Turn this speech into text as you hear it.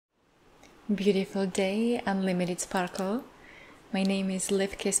Beautiful day, unlimited sparkle. My name is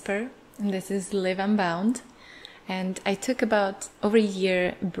Liv Kissper, and this is Liv Unbound. And I took about over a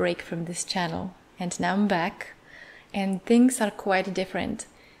year break from this channel, and now I'm back, and things are quite different.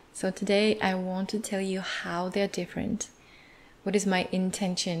 So today I want to tell you how they're different, what is my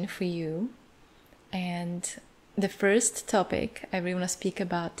intention for you, and the first topic I really want to speak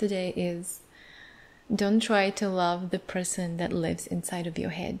about today is don't try to love the person that lives inside of your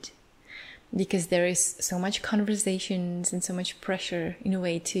head. Because there is so much conversations and so much pressure in a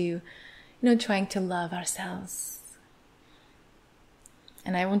way to, trying to love ourselves.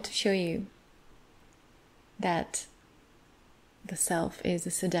 And I want to show you that the self is a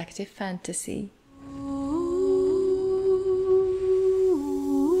seductive fantasy.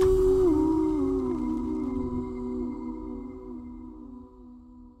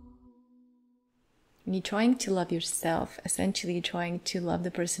 When you're trying to love yourself, essentially you're trying to love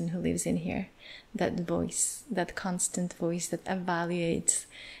the person who lives in here. That voice, that constant voice that evaluates,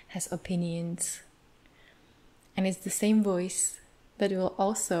 has opinions. And it's the same voice that will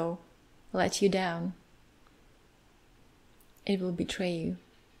also let you down. It will betray you.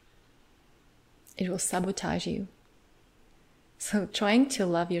 It will sabotage you. So trying to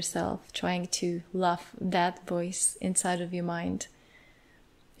love yourself, trying to love that voice inside of your mind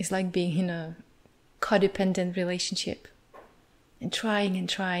is like being in a codependent relationship and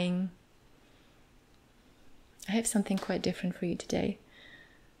trying. I have something quite different for you today.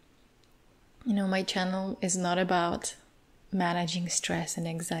 My channel is not about managing stress and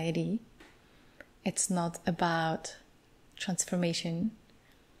anxiety. It's not about transformation.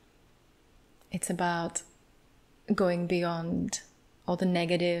 It's about going beyond all the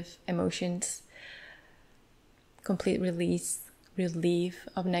negative emotions, complete relief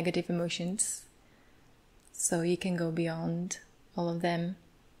of negative emotions. So you can go beyond all of them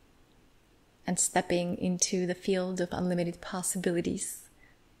and stepping into the field of unlimited possibilities,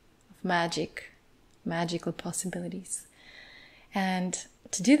 of magical possibilities. And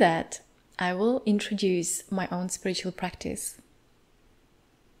to do that, I will introduce my own spiritual practice,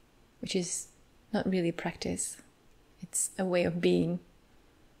 which is not really a practice. It's a way of being.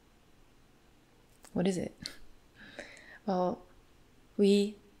 What is it? Well,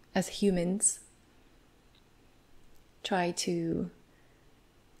 we as humans try to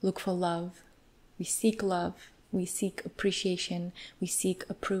look for love. We seek love. We seek appreciation. We seek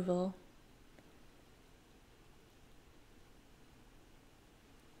approval.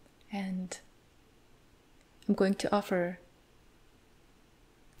 And I'm going to offer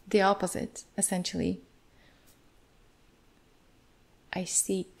the opposite, essentially. I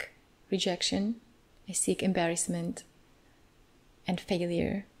seek rejection. I seek embarrassment and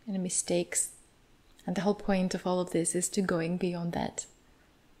failure and mistakes. And the whole point of all of this is to going beyond that.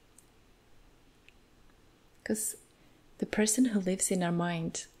 Because the person who lives in our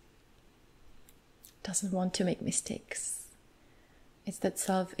mind doesn't want to make mistakes. It's that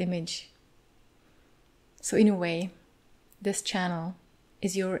self-image. So in a way, this channel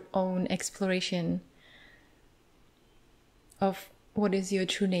is your own exploration of what is your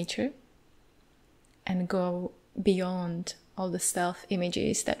true nature and go beyond all the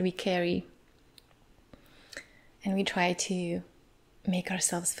self-images that we carry. And we try to make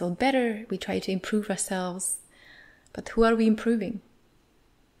ourselves feel better. We try to improve ourselves. But who are we improving?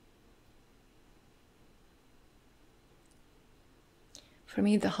 For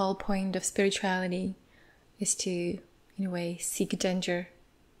me, the whole point of spirituality is to, in a way, seek danger,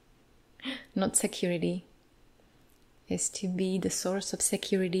 not security. Is to be the source of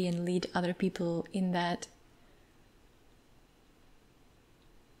security and lead other people in that.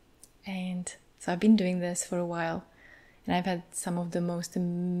 And so I've been doing this for a while, and I've had some of the most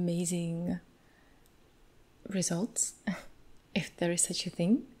amazing results, if there is such a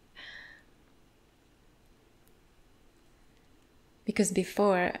thing. Because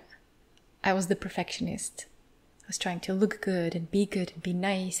before, I was the perfectionist. I was trying to look good and be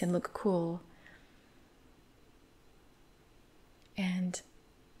nice and look cool. And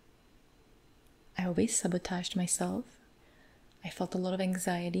I always sabotaged myself. I felt a lot of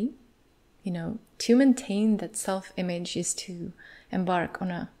anxiety. To maintain that self-image is to embark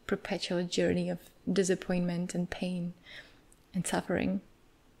on a perpetual journey of disappointment and pain and suffering,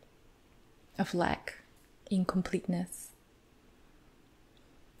 of lack, incompleteness.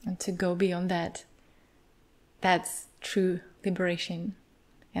 And to go beyond that, that's true liberation.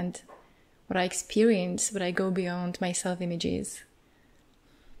 And what I experience, what I go beyond my self-images,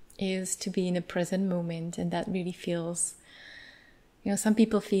 is to be in the present moment. And that really feels, some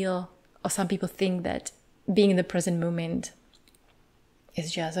people feel, or some people think that being in the present moment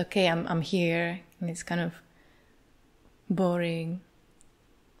it's just, okay, I'm here, and it's kind of boring.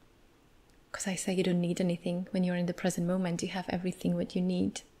 Because I say you don't need anything. When you're in the present moment, you have everything what you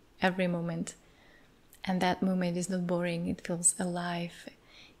need, every moment. And that moment is not boring. It feels alive.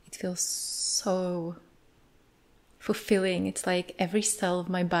 It feels so fulfilling. It's like every cell of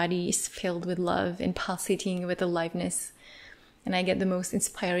my body is filled with love and pulsating with aliveness. And I get the most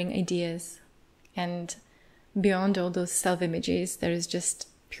inspiring ideas. And beyond all those self-images, there is just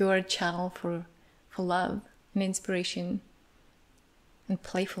pure channel for love and inspiration and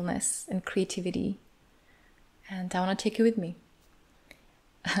playfulness and creativity. And I want to take you with me.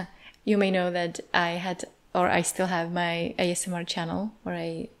 You may know that I still have my ASMR channel where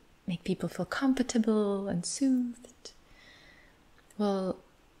I make people feel comfortable and soothed. Well,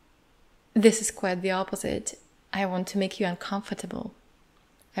 this is quite the opposite. I want to make you uncomfortable.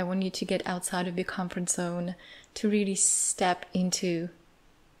 I want you to get outside of your comfort zone, to really step into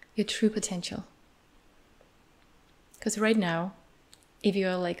your true potential. Because right now, if you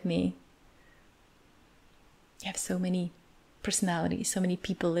are like me, you have so many personalities, so many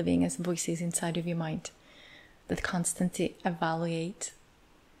people living as voices inside of your mind that constantly evaluate,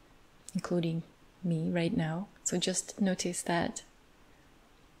 including me right now. So just notice that.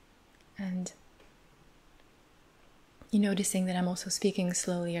 And you're noticing that I'm also speaking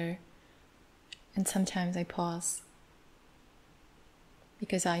slower, and sometimes I pause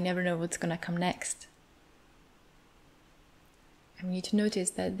because I never know what's gonna come next. I want you to notice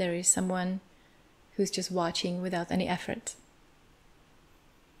that there is someone who's just watching without any effort.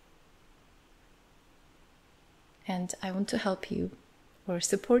 And I want to help you, or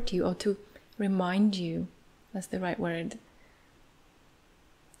support you, or to remind you, that's the right word,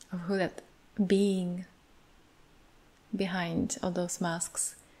 of who that being behind all those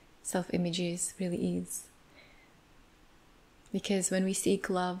masks, self-images really is. Because when we seek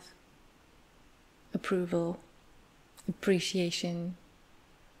love, approval, appreciation,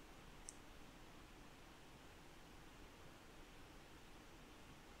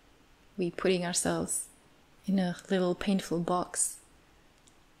 we putting ourselves in a little painful box,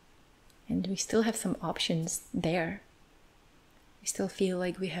 and we still have some options there. We still feel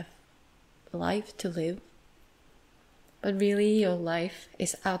like we have a life to live, but really your life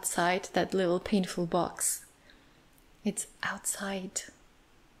is outside that little painful box. It's outside.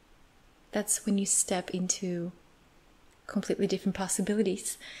 That's when you step into completely different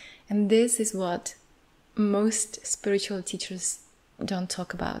possibilities. And this is what most spiritual teachers don't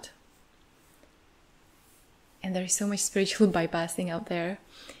talk about. And there is so much spiritual bypassing out there.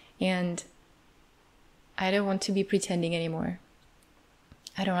 And I don't want to be pretending anymore.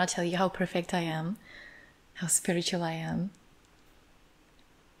 I don't want to tell you how perfect I am, how spiritual I am.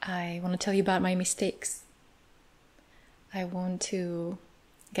 I want to tell you about my mistakes. I want to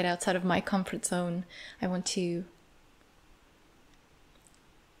get outside of my comfort zone. I want to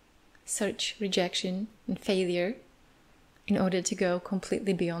search rejection and failure in order to go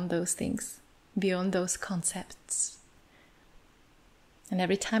completely beyond those things, beyond those concepts. And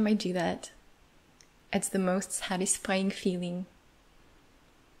every time I do that, it's the most satisfying feeling.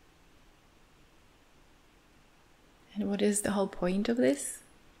 And what is the whole point of this?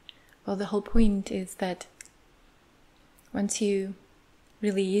 Well, the whole point is that once you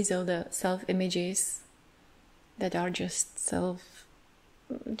release all the self-images that are just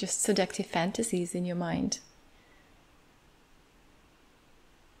seductive fantasies in your mind,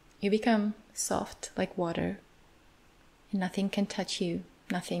 you become soft like water, and nothing can touch you,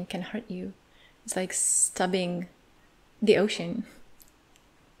 nothing can hurt you. It's like stubbing the ocean.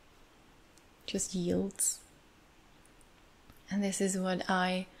 Just yields. And this is what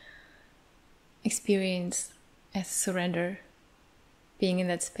I experience as surrender, being in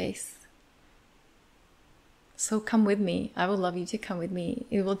that space. So come with me. I would love you to come with me.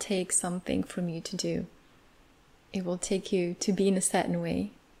 It will take something from you to do. It will take you to be in a certain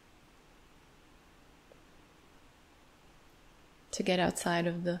way, to get outside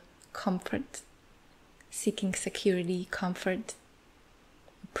of the comfort, seeking security, comfort,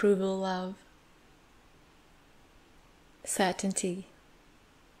 approval, love, certainty,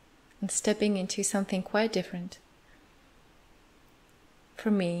 and stepping into something quite different. For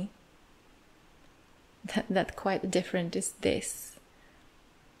me, that quite different is this: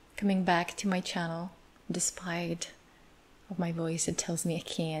 coming back to my channel despite of my voice that tells me I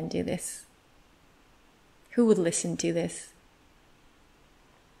can't do this. Who would listen to this?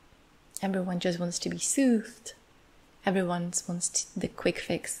 Everyone just wants to be soothed. Everyone wants the quick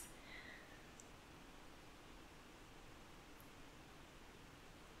fix.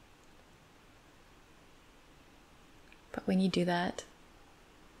 But when you do that,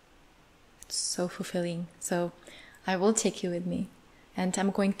 so fulfilling. So I will take you with me, and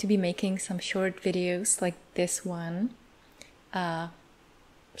I'm going to be making some short videos like this one,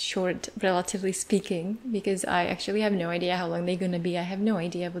 short relatively speaking, because I actually have no idea how long they're gonna be. I have no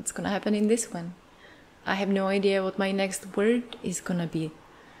idea what's gonna happen in this one. I have no idea what my next word is gonna be.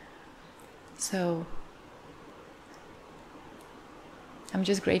 So I'm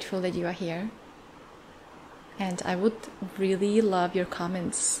just grateful that you are here, and I would really love your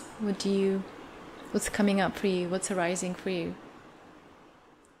comments. What's coming up for you? What's arising for you?